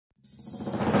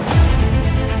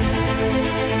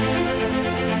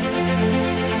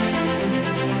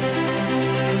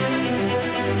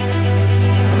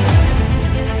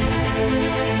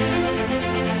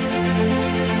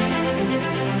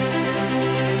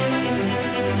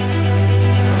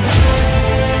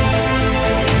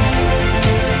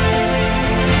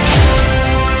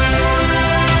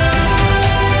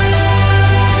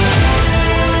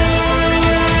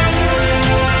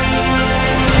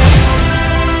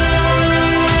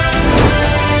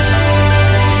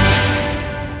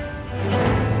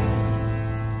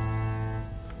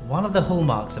of the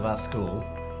hallmarks of our school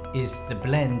is the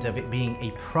blend of it being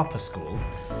a proper school,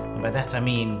 and by that I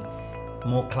mean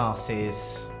more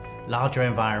classes, larger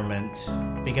environment,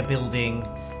 bigger building.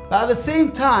 But at the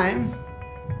same time,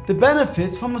 the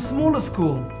benefits from a smaller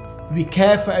school. We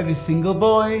care for every single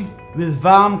boy with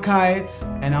warmkeit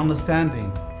and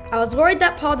understanding. I was worried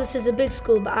that Pardes is a big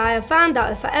school, but I have found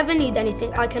out if I ever need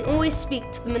anything, I can always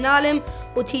speak to the Manalim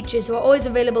or teachers who are always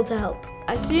available to help.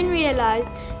 I soon realised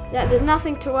that there's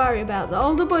nothing to worry about. The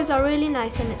older boys are really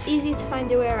nice and it's easy to find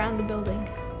your way around the building.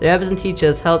 The Rebbes and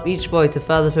teachers help each boy to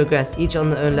further progress, each on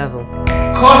their own level.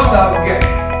 Kossam get.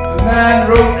 The man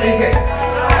wrote again.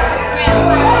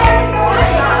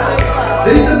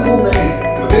 Wilden wonder niet.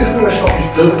 We weten waar stap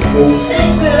niet terug gewoon.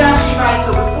 Internatie weiter,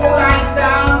 with 4 lines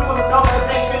down from the top of the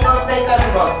page, we know the place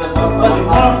everyone.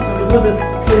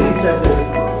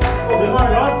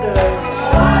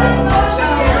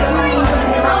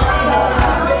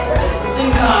 At the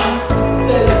same time, it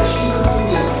says that she could do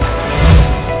me.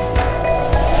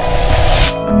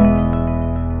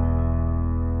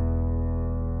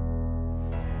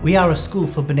 We are a school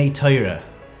for B'nai Torah,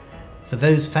 for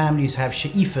those families who have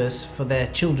she'ifas for their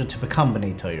children to become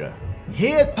B'nai Torah.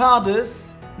 Here at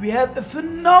Pardes, we have a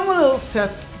phenomenal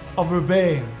set of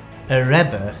rebbeim. A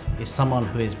Rebbe is someone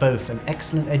who is both an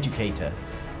excellent educator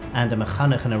and a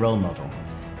mechanech and a role model.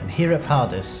 And here at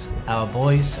Pardes, our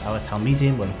boys, our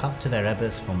Talmidim will look up to their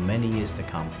Rebbes for many years to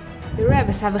come. The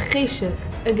Rebbes have a cheshek,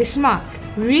 a geschmack,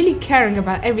 really caring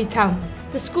about every Talmud.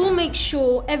 The school makes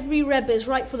sure every Rebbe is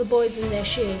right for the boys in their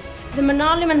shir. The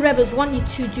Manalim and Rebbes want you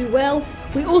to do well.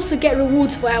 We also get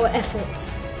rewards for our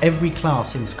efforts. Every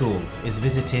class in school is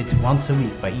visited once a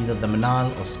week by either the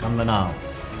Manal or Skan Manal.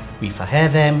 We faher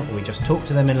them or we just talk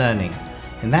to them in learning.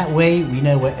 In that way, we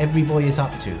know where every boy is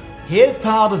up to. Here at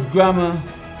Pardes Grammar,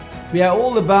 we are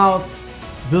all about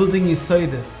building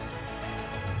yisodes,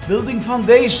 building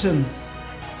foundations,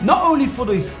 not only for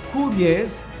the school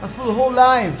years, but for the whole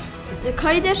life. The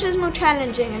Kodesh is more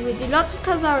challenging and we do lots of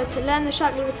Chazara to learn the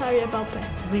Shakli V'Torah Balpeh.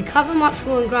 We cover much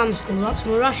more in grammar school, lots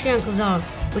more Rashi and Chazara,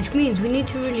 which means we need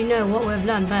to really know what we've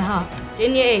learned by heart.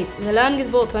 In year 8, the learning is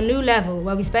brought to a new level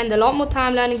where we spend a lot more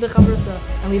time learning B'Chavrasa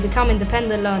and we become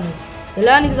independent learners. The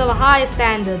learning is of a higher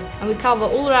standard and we cover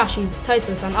all Rashis,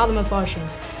 Tosfos and other Mefarshim.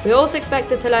 We're also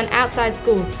expected to learn outside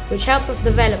school, which helps us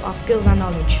develop our skills and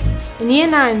knowledge. In year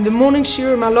 9, the morning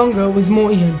shiurim are longer with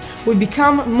more Ian. We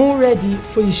become more ready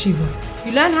for yeshiva.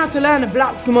 You learn how to learn a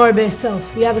Blatt Gemara by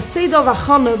yourself. We have a Seder of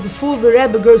Achana before the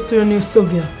Rebbe goes to a new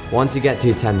sugya. Once you get to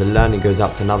year 10, the learning goes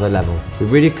up to another level. We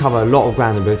really cover a lot of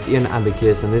ground in both Ian and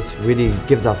Bekir's, and this really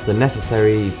gives us the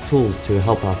necessary tools to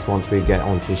help us once we get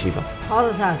on to yeshiva.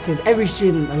 Pardes has gives every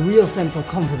student a real sense of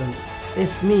confidence.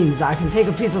 This means that I can take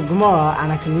a piece of Gemara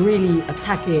and I can really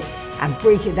attack it and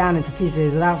break it down into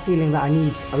pieces without feeling that I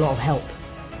need a lot of help.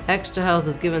 Extra help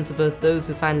is given to both those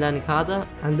who find learning harder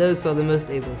and those who are the most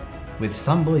able. With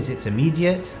some boys it's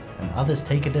immediate and others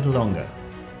take a little longer.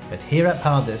 But here at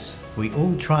Pardes, we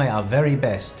all try our very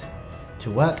best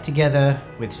to work together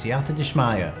with Siyata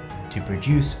Dishmaya to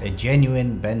produce a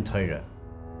genuine Ben Torah.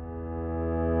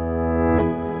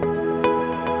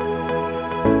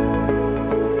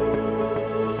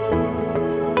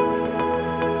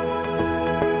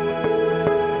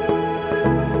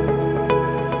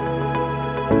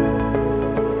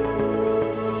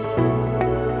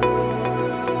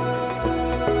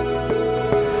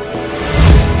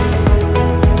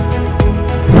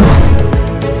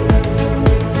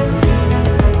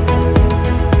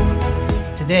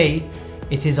 Today,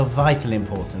 it is of vital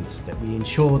importance that we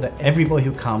ensure that every boy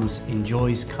who comes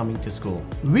enjoys coming to school.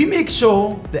 We make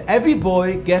sure that every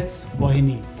boy gets what he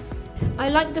needs. I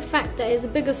like the fact that it's a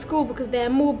bigger school because there are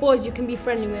more boys you can be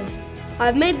friendly with.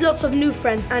 I've made lots of new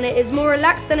friends and it is more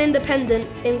relaxed and independent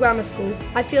in grammar school.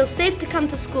 I feel safe to come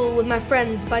to school with my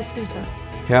friends by scooter.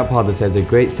 Here at Pardes there's a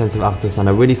great sense of achdus and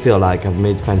I really feel like I've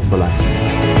made friends for life.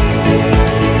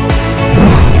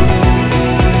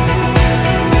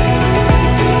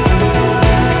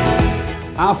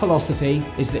 Our philosophy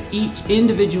is that each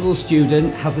individual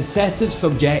student has a set of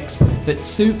subjects that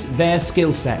suit their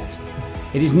skill set.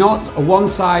 It is not a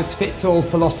one-size-fits-all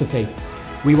philosophy.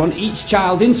 We want each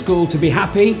child in school to be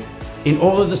happy in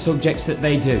all of the subjects that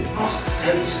they do. Past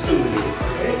tense slowly,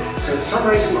 okay? So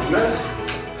summarising what learned,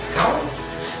 how,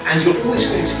 and you're always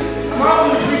going to get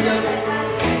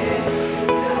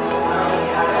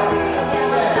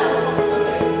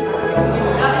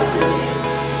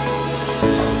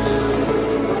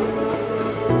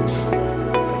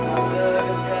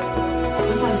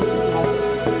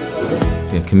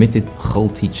We have committed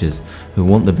Chol teachers who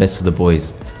want the best for the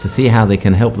boys, to see how they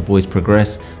can help the boys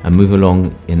progress and move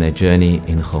along in their journey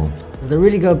in Chol. They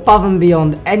really go above and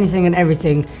beyond anything and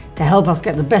everything to help us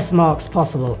get the best marks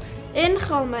possible. In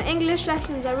Chol, my English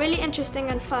lessons are really interesting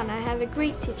and fun. I have a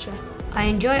great teacher. I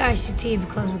enjoy ICT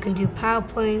because we can do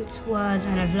PowerPoints, Words,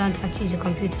 and I've learned how to use a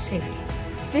computer safely.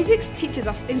 Physics teaches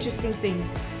us interesting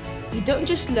things. You don't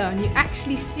just learn, you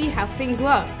actually see how things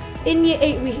work. In Year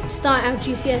 8 we start our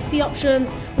GCSE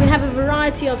options. We have a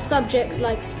variety of subjects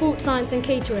like sport science and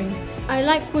catering. I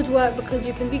like woodwork because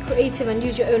you can be creative and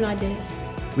use your own ideas.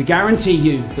 We guarantee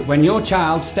you that when your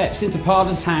child steps into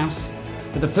Pardes' house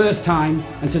for the first time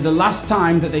and to the last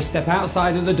time that they step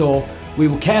outside of the door, we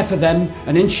will care for them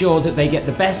and ensure that they get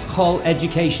the best Chol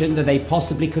education that they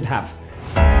possibly could have.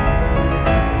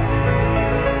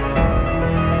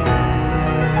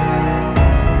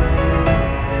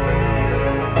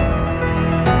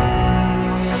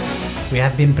 We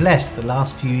have been blessed the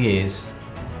last few years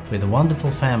with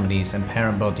wonderful families and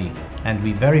parent body, and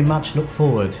we very much look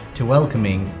forward to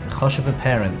welcoming the Chosheva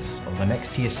parents of the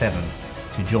next Year 7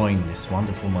 to join this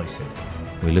wonderful Mossad.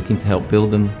 We're looking to help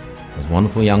build them as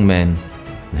wonderful young men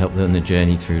and help them on the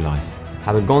journey through life.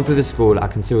 Having gone through the school, I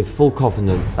can say with full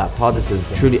confidence that Pardes is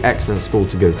a truly excellent school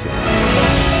to go to.